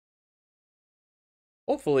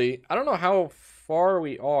Hopefully, I don't know how far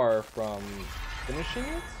we are from finishing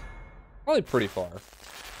it. Probably pretty far.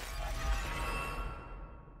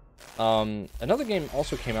 Another game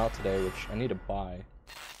also came out today, which I need to buy.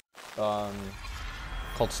 Called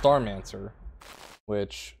Starmancer,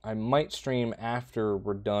 which I might stream after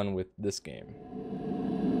we're done with this game.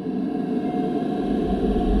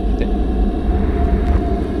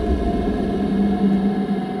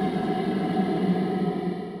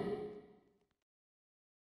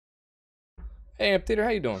 Hey, Amptator, how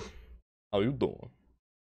you doing? How you doing?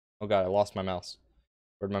 Oh god, I lost my mouse.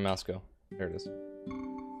 Where'd my mouse go? There it is.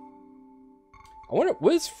 I wonder,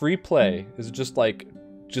 what is free play? Is it just like,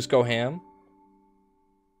 just go ham?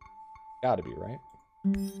 Gotta be, right?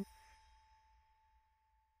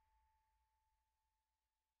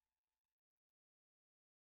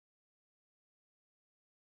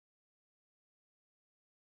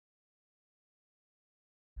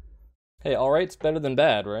 Hey, alright's better than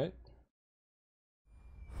bad, right?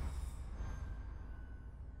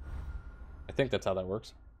 I think that's how that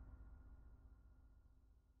works.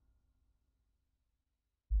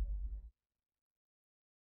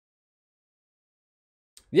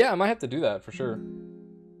 Yeah, I might have to do that for sure.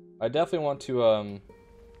 I definitely want to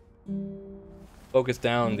focus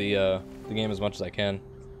down the game as much as I can.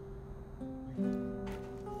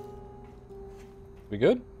 We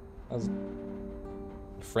good? I was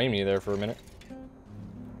framing you there for a minute.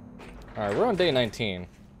 All right, we're on day 19.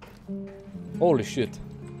 Holy shit!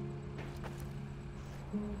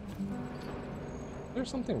 Is there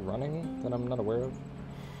something running that I'm not aware of?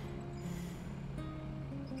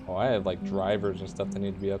 Oh, I have like drivers and stuff that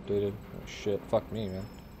need to be updated. Oh shit, fuck me, man.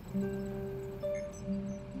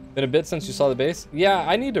 Been a bit since you saw the base? Yeah,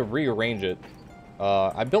 I need to rearrange it.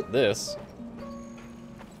 I built this.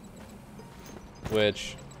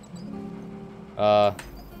 Which,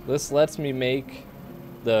 this lets me make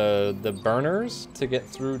the burners to get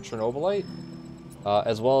through Chernobylite,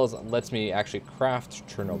 as well as lets me actually craft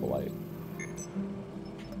Chernobylite.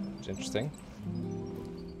 It's interesting.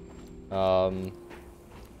 We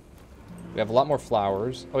have a lot more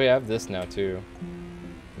flowers. Oh yeah, I have this now too,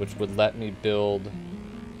 which would let me build.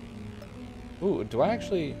 Ooh, do I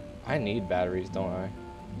actually? I need batteries, don't I? I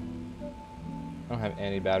don't have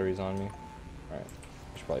any batteries on me. All right,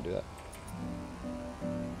 I should probably do that.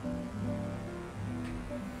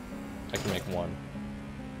 I can make one.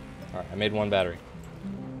 All right, I made one battery.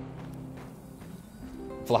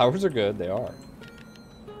 Flowers are good, they are.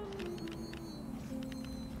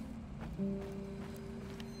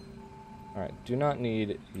 All right, do not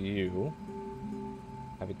need you.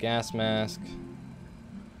 Have a gas mask.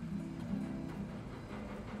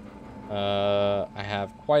 I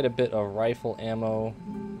have quite a bit of rifle ammo.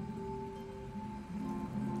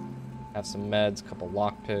 Have some meds, couple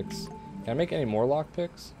lockpicks. Can I make any more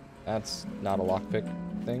lockpicks? That's not a lockpick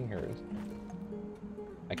thing. Here it is.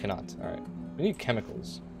 I cannot. All right. We need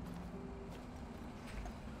chemicals.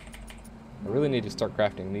 I really need to start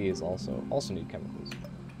crafting these also. Also need chemicals.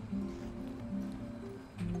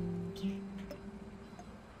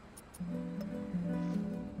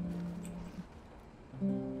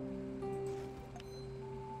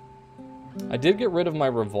 I did get rid of my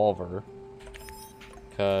revolver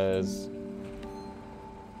because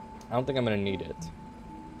I don't think I'm gonna need it.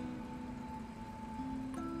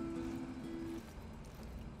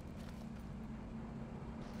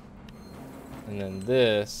 And then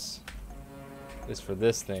this is for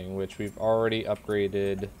this thing, which we've already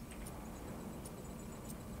upgraded.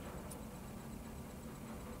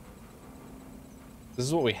 This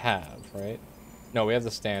is what we have, right? No, we have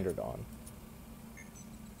the standard on.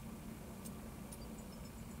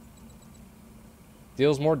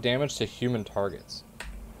 Deals more damage to human targets.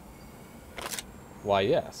 Why,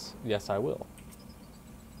 yes. Yes, I will.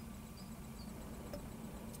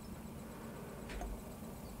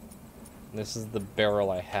 This is the barrel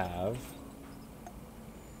I have.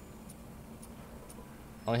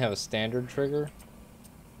 I only have a standard trigger.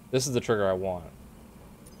 This is the trigger I want.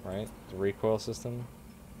 Right? The recoil system.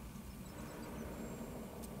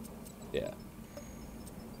 Yeah.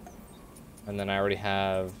 And then I already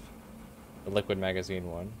have the liquid magazine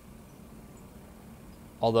one.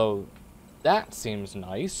 Although, that seems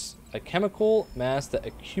nice. A chemical mass that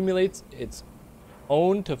accumulates its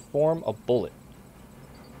own to form a bullet.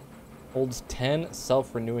 Holds 10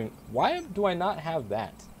 self-renewing. Why do I not have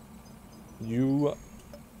that? You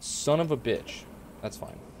son of a bitch. That's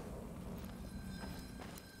fine.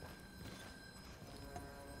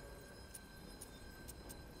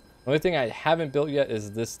 The only thing I haven't built yet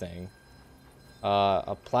is this thing.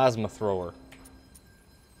 A plasma thrower.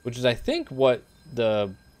 Which is, I think, what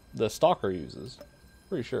the stalker uses.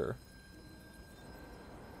 Pretty sure.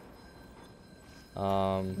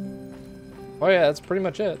 Oh yeah, that's pretty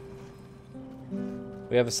much it.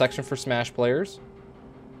 We have a section for Smash players.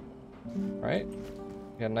 Right?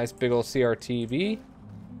 We got a nice big old CRTV.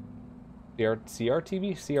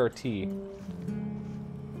 CRTV? CRT.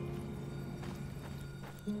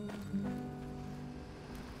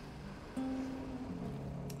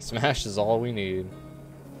 Smash is all we need.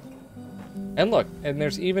 And look, and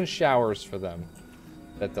there's even showers for them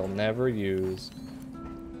that they'll never use.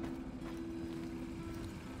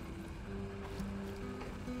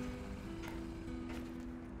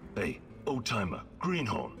 Hey, old timer,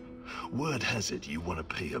 Greenhorn. Word has it you want to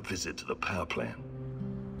pay a visit to the power plant.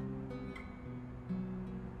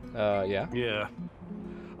 Yeah. Yeah.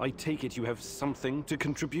 I take it you have something to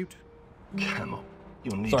contribute? Camel,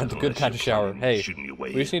 you'll need Sorry, to the good kind of shower. Hey,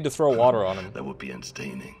 we just need to throw water on him. That would be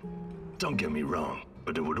entertaining. Don't get me wrong,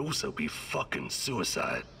 but it would also be fucking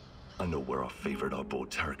suicide. I know where our favorite oddball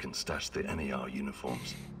Terracan stashed the NAR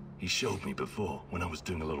uniforms. He showed me before when I was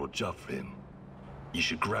doing a little job for him. You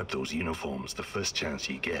should grab those uniforms the first chance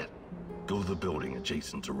you get. Go to the building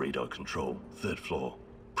adjacent to radar control, 3rd floor.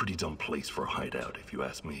 Pretty dumb place for a hideout, if you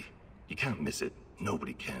ask me. You can't miss it.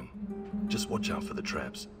 Nobody can. Just watch out for the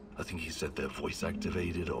traps. I think he said they're voice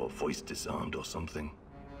activated or voice disarmed or something.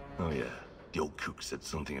 Oh yeah, the old kook said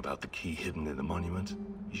something about the key hidden in the monument.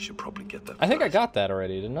 You should probably get that I think I first. got that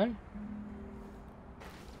already, didn't I?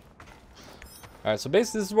 Alright, so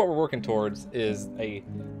basically this is what we're working towards, is a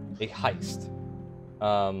heist.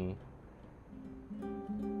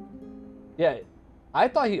 Yeah, I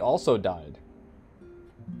thought he also died.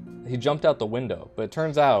 He jumped out the window, but it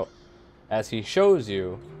turns out, as he shows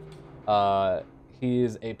you, he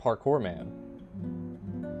is a parkour man.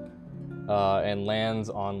 And lands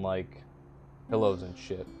on, like, pillows and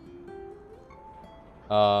shit.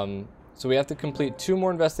 So we have to complete 2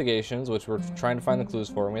 more investigations, which we're trying to find the clues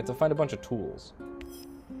for, and we have to find a bunch of tools.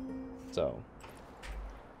 So,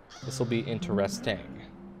 this will be interesting.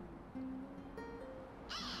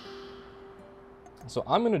 So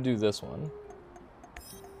I'm gonna do this one.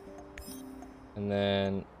 And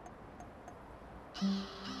then...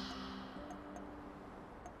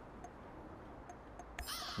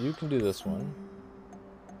 you can do this one.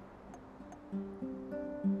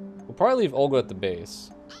 We'll probably leave Olga at the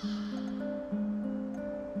base.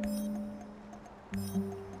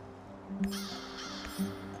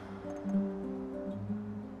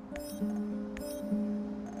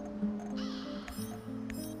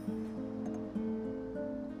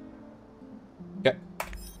 Okay,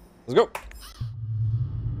 let's go.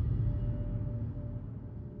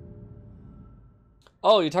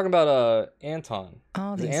 Oh, you're talking about Anton.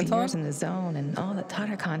 All Is it these Anton? years in the zone, and all that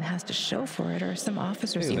Tatakan has to show for it are some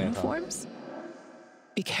officers' It is Anton. uniforms.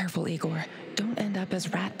 Be careful, Igor. Don't end up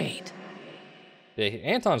as rat bait. Yeah,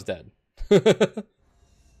 Anton's dead.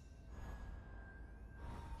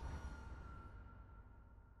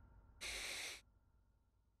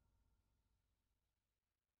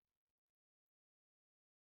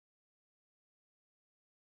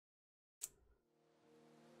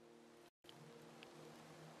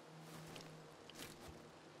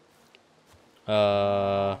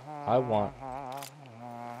 I want...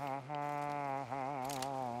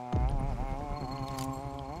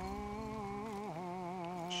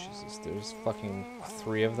 Jesus, there's fucking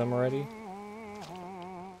 3 of them already?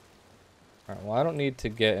 Alright, well I don't need to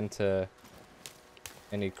get into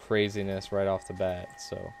any craziness right off the bat,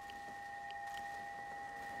 so...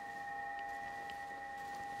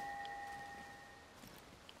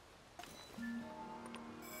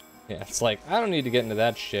 yeah, it's like, I don't need to get into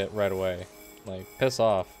that shit right away. Like, piss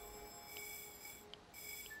off.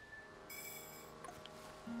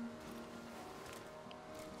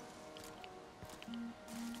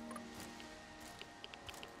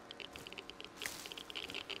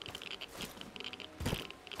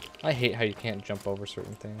 I hate how you can't jump over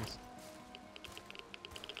certain things.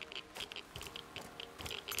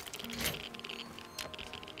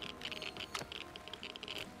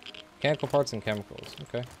 Mechanical parts and chemicals,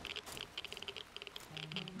 okay.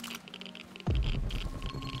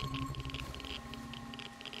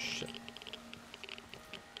 Shit.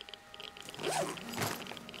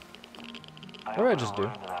 What did I just do?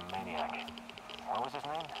 What was his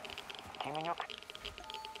name? Kiminyuk?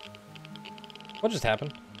 What just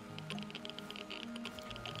happened?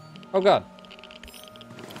 Oh god.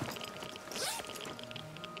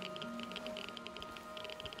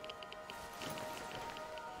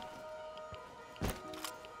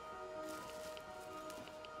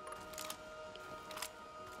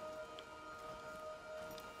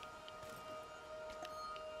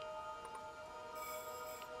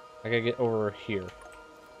 I gotta get over here.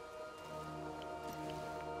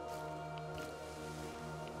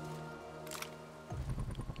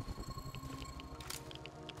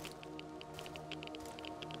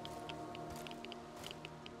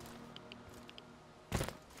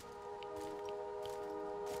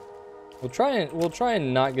 We'll try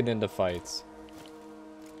and not get into fights.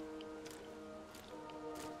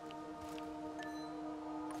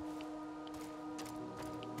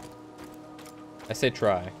 I say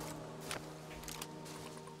try.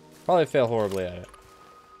 Probably fail horribly at it.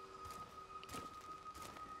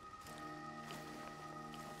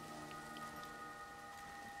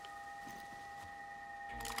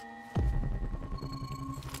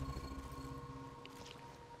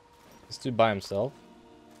 This dude by himself?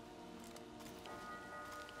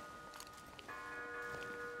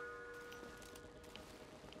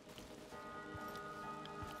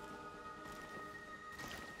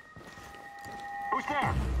 Who's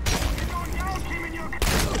there? You're going down, Kim, you're going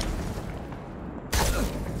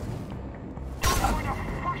to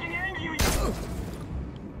fucking end you.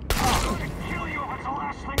 I'm going to kill you if it's the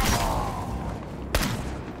last thing of all.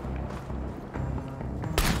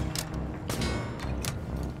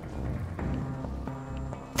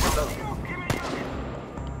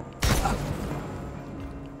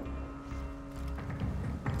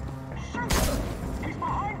 Shoot! He's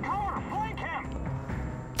behind cover. Flank him.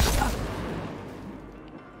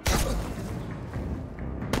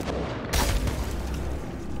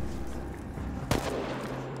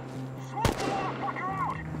 Smoke the motherfucker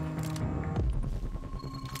out!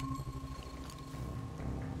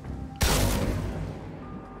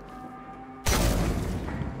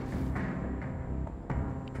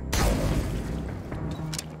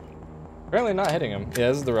 Apparently not hitting him. Yeah,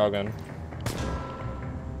 this is the railgun.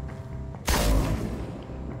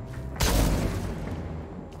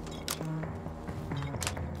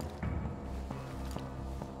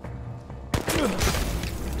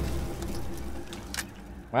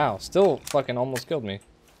 Wow, still fucking almost killed me.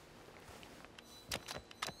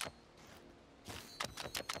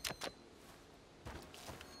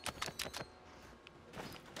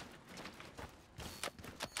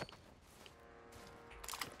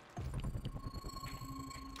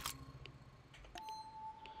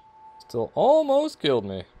 Still almost killed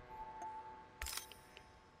me.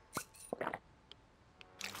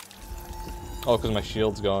 Oh, because my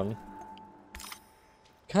shield's gone.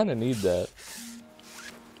 Kinda need that.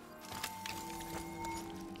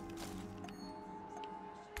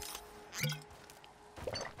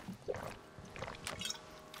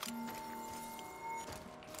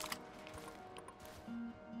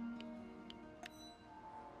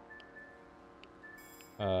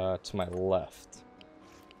 To my left.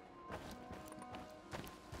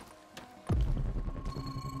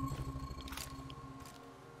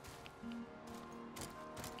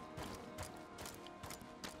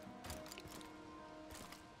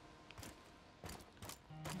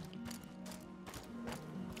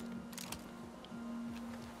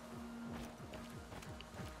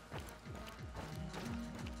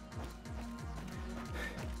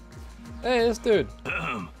 Hey, this dude.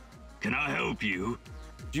 Can I help you?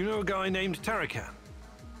 Do you know a guy named Tarakan?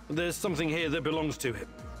 There's something here that belongs to him.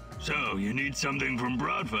 So, you need something from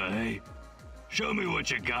Bradford, eh? Show me what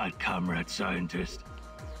you got, comrade scientist.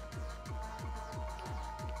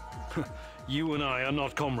 You and I are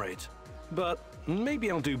not comrades, but maybe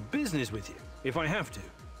I'll do business with you, if I have to.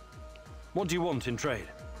 What do you want in trade?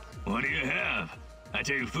 What do you have? I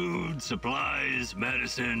take food, supplies,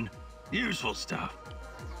 medicine, useful stuff.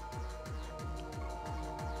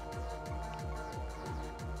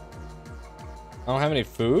 I don't have any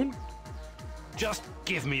food? Just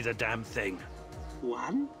give me the damn thing.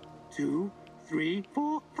 1, 2, 3,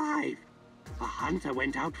 4, 5. A hunter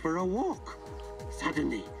went out for a walk.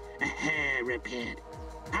 Suddenly, a hare appeared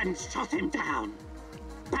and shot him down.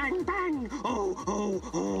 Bang, bang! Oh, oh,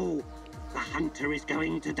 oh! The hunter is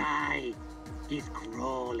going to die. He's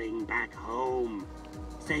crawling back home,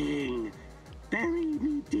 saying, "Bury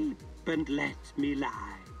me deep and let me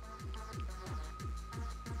lie."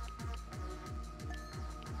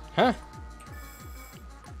 Huh?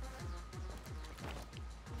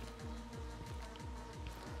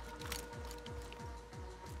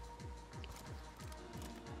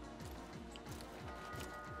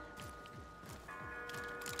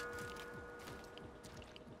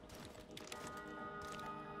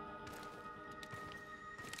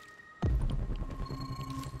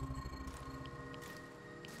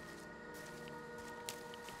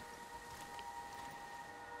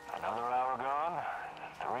 Another hour gone.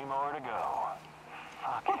 3 more to go.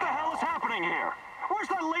 Fuck. What the hell is happening here? Where's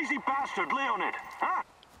that lazy bastard, Leonid? Huh?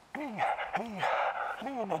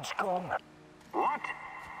 Leonard's gone. What?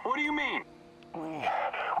 What do you mean?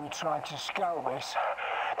 We tried to scout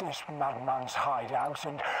this madman's hideout,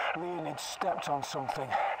 and Leonard stepped on something.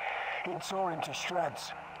 It tore him to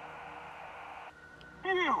shreds.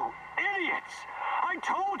 You idiots! I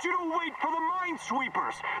told you to wait for the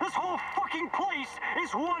minesweepers! This whole fucking place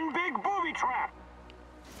is one big booby trap!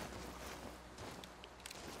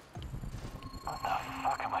 What the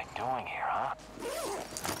fuck am I doing here, huh?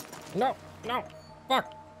 No, no,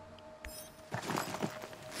 fuck.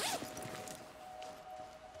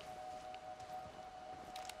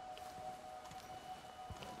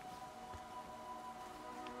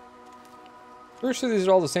 Pretty sure these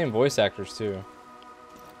are all the same voice actors too.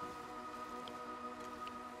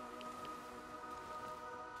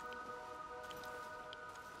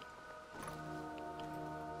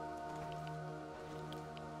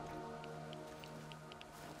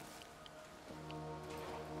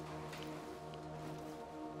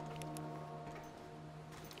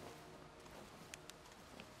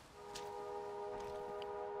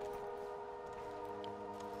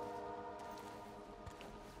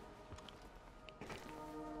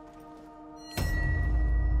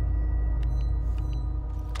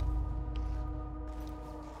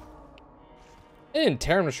 It didn't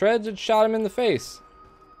tear him to shreds, it shot him in the face.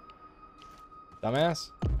 Dumbass.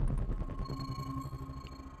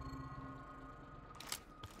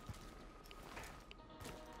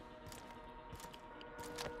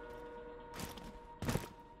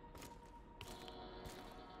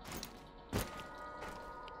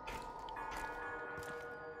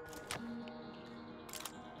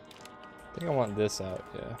 I think I want this out,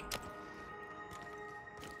 yeah.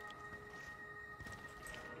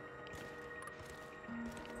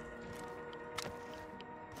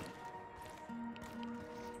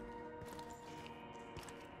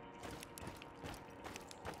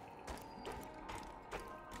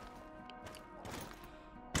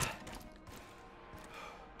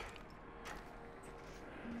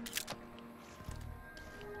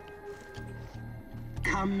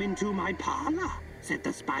 Come into my parlor, said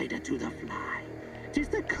the spider to the fly. 'Tis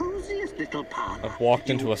the coziest little parlor. I've walked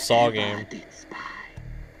into a Saw ever game. did spy.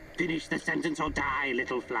 Finish the sentence or die,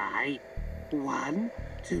 little fly. 1,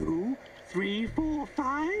 2, 3, 4,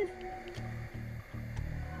 5.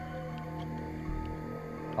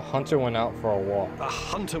 A hunter went out for a walk. A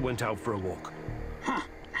hunter went out for a walk. Huh,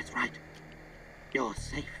 that's right. You're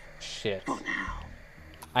safe Shit. for now.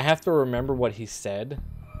 I have to remember what he said.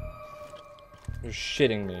 You're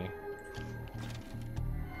shitting me.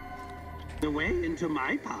 The way into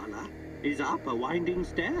my parlor is up a winding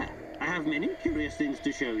stair. I have many curious things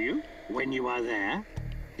to show you when you are there.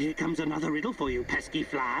 Here comes another riddle for you, pesky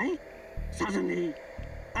fly. Suddenly,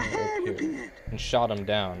 a hair Okay. appeared. And shot him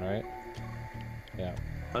down, right? Yeah.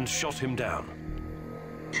 And shot him down.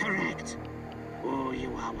 Correct. Oh, you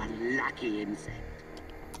are one lucky insect.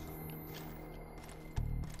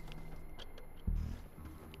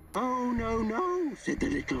 Oh, no, no, said the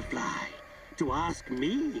little fly. To ask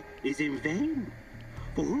me is in vain.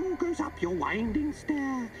 For who goes up your winding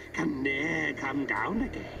stair can ne'er come down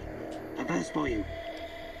again. A verse for you.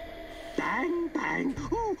 Bang, bang,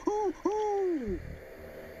 ooh, ooh, ooh.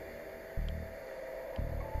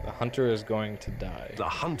 The hunter is going to die. The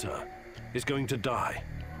hunter is going to die.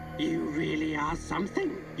 You really are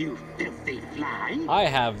something, you filthy fly. I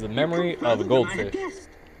have the memory You come of a further than I had goldfish. guessed.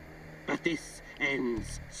 But this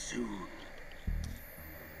ends soon.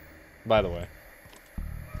 By the way.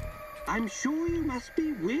 I'm sure you must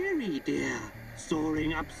be weary, dear,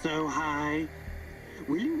 soaring up so high.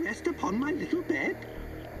 Will you rest upon my little bed?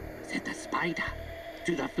 Said the spider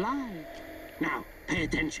to the fly. Now, pay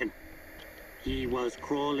attention. He was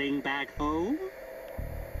crawling back home.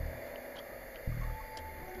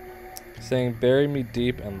 Saying, bury me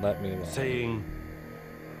deep and let me lie. Saying,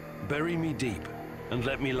 bury me deep and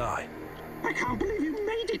let me lie. I can't believe you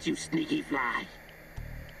made it, you sneaky fly.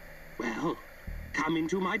 Well, come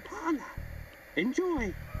into my parlor.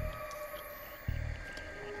 Enjoy.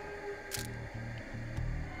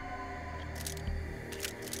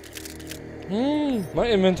 My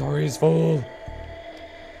inventory is full.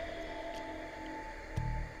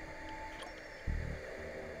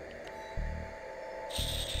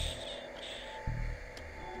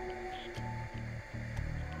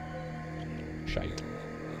 Shite.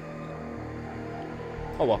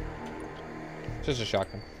 Oh well. Just a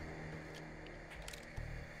shotgun.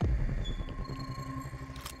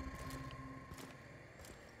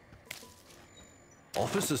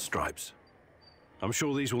 Officer's stripes. I'm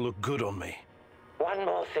sure these will look good on me. One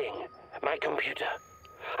more thing. My computer.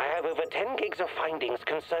 I have over 10 gigs of findings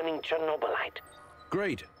concerning Chernobylite.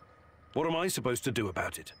 Great. What am I supposed to do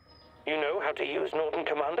about it? You know how to use Norton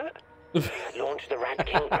Commander? Launch the Rat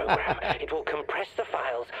King program. It will compress the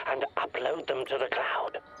files and upload them to the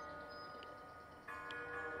cloud.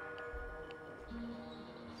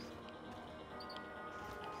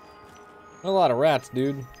 A lot of rats,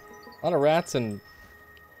 dude. A lot of rats and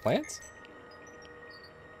plants?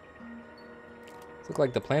 Look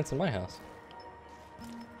like the plants in my house.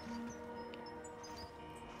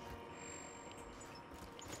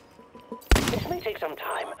 This may take some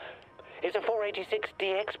time. It's a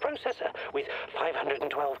 486DX processor with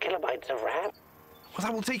 512 kilobytes of RAM. Well,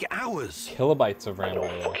 that will take hours. Kilobytes of RAM.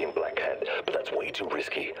 No fucking black hat, but that's way too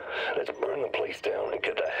risky. Let's burn the place down and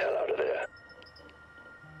get the hell out of there.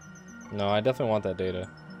 No, I definitely want that data.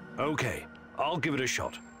 Okay, I'll give it a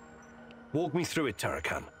shot. Walk me through it,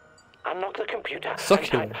 Tarakan. Unlock the computer and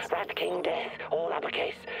Succulents. type Rat King Death, all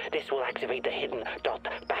uppercase. This will activate the hidden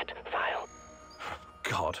 .bat file.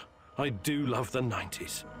 God, I do love the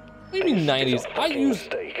 90s. What do you mean 90s? I use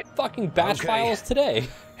fucking batch Okay. files today.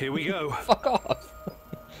 Here we go. Fuck off.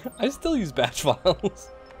 I still use batch files.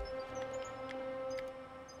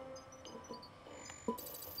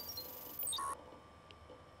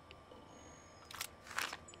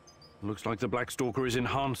 Looks like the Black Stalker is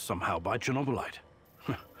enhanced somehow by Chernobylite.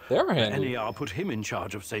 They're handy. NER put him in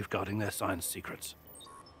charge of safeguarding their science secrets.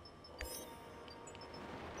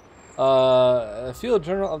 Field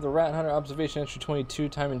Journal of the Rat Hunter Observation Entry 22,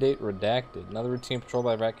 time and date redacted. Another routine patrol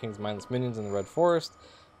by Rat King's mindless minions in the Red Forest.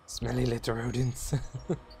 Smelly little rodents.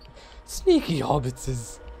 Sneaky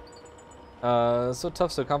hobbitses. So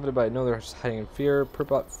tough, so confident, but I know they're just hiding in fear.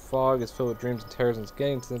 Purple fog is filled with dreams and terrors, and it's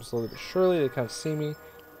getting to them slowly but surely. They kind of see me.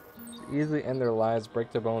 So easily end their lives,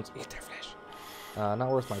 break their bones, eat their flesh. Not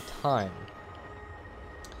worth my time.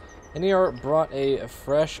 NER brought a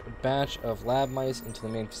fresh batch of lab mice into the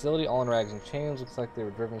main facility, all in rags and chains. Looks like they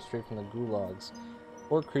were driven straight from the gulags.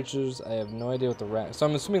 Poor creatures, I have no idea what the rat... So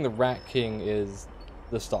I'm assuming the Rat King is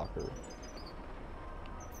the stalker.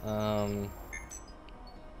 Okay,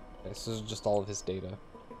 this is just all of his data.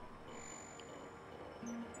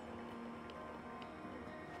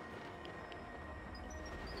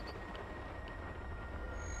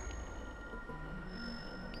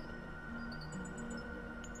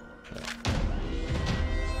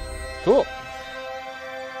 Cool.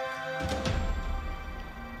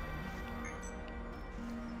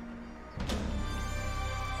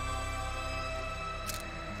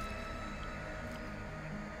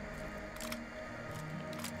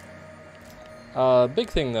 Big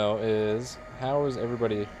thing though is how is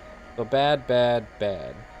everybody so bad.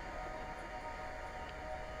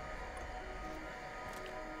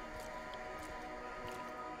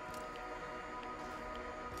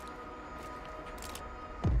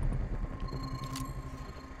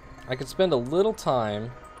 I could spend a little time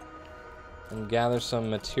and gather some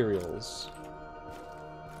materials.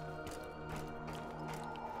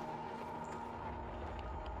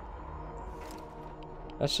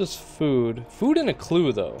 That's just food. Food and a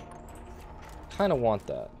clue, though. Kind of want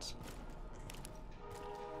that.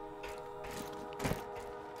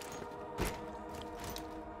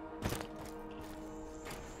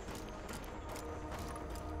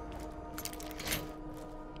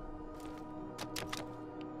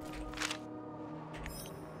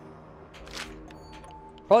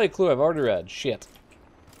 Probably a clue I've already read. Shit.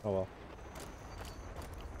 Oh well.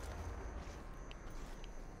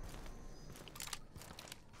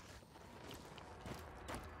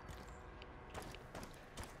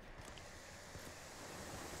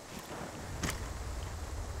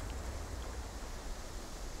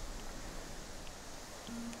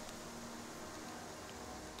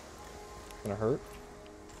 Gonna hurt.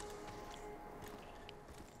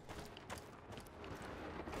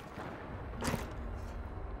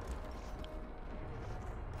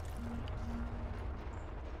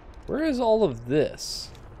 Where is all of this?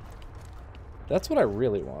 That's what I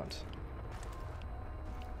really want.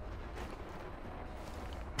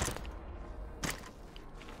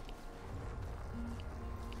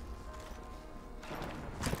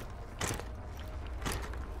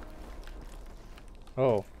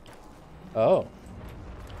 Oh. Oh.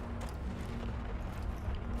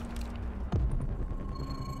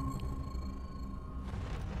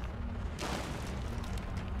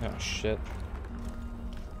 Oh, shit.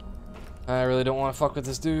 I really don't want to fuck with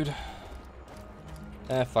this dude.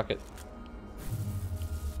 Fuck it.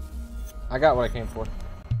 I got what I came for.